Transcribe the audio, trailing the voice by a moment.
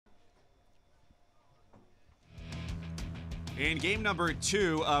In game number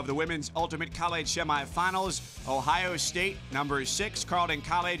 2 of the women's Ultimate College Semifinals, Ohio State number 6, Carleton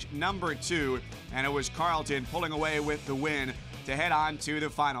College number 2, and it was Carleton pulling away with the win to head on to the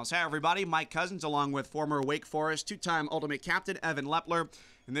finals. Hey everybody, Mike Cousins along with former Wake Forest two-time Ultimate captain Evan Lepler.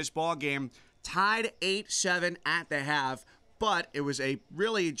 In this ball game, tied 8-7 at the half. But it was a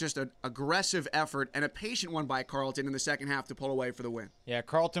really just an aggressive effort and a patient one by Carleton in the second half to pull away for the win. Yeah,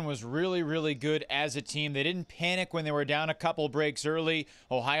 Carleton was really, really good as a team. They didn't panic when they were down a couple breaks early.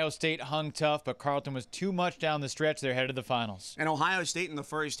 Ohio State hung tough, but Carleton was too much down the stretch. They're headed to the finals. And Ohio State in the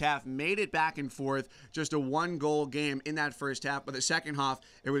first half made it back and forth, just a one-goal game in that first half. But the second half,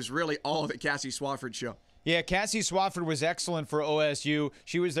 it was really all the Cassie Swafford show. Yeah, Cassie Swafford was excellent for OSU.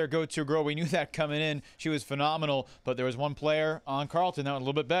 She was their go-to girl. We knew that coming in. She was phenomenal, but there was one player on Carleton that was a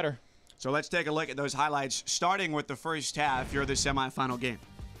little bit better. So let's take a look at those highlights, starting with the first half here of the semifinal game.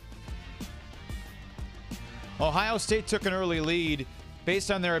 Ohio State took an early lead based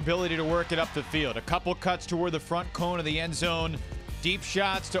on their ability to work it up the field. A couple cuts toward the front cone of the end zone, deep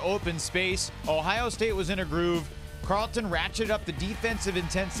shots to open space. Ohio State was in a groove. Carleton ratcheted up the defensive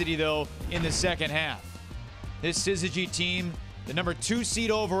intensity, though, in the second half. This Syzygy team, the number 2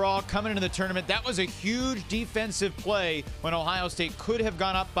 seed overall coming into the tournament, that was a huge defensive play when Ohio State could have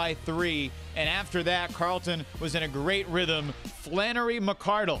gone up by 3. And after that, Carleton was in a great rhythm. Flannery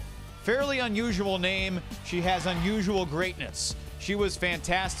McCardle, fairly unusual name. She has unusual greatness. She was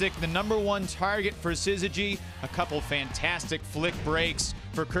fantastic. The number 1 target for Syzygy. A couple fantastic flick breaks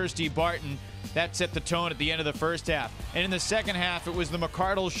for Kirsty Barton. That set the tone at the end of the first half. And in the second half, it was the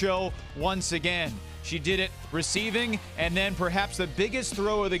McCardle show once again. She did it receiving, and then perhaps the biggest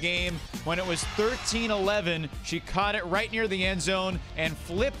throw of the game, when it was 13-11, she caught it right near the end zone and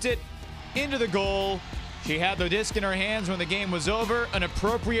flipped it into the goal. She had the disc in her hands when the game was over, an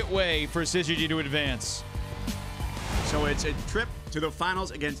appropriate way for Syzygy to advance. So it's a trip to the finals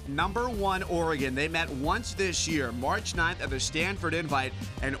against number 1 Oregon. They met once this year, March 9th at the Stanford Invite,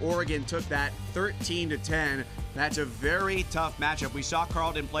 and Oregon took that 13-10. That's a very tough matchup. We saw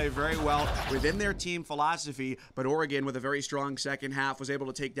Carleton play very well within their team philosophy, but Oregon, with a very strong second half, was able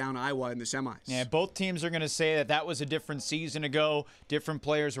to take down Iowa in the semis. Yeah, both teams are going to say that that was a different season ago. Different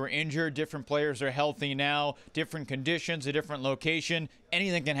players were injured. Different players are healthy now. Different conditions, a different location.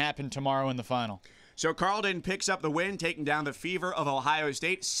 Anything can happen tomorrow in the final. So Carleton picks up the win, taking down the Fever of Ohio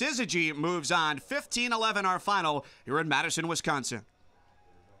State. Syzygy moves on. 15-11 our final here in Madison, Wisconsin.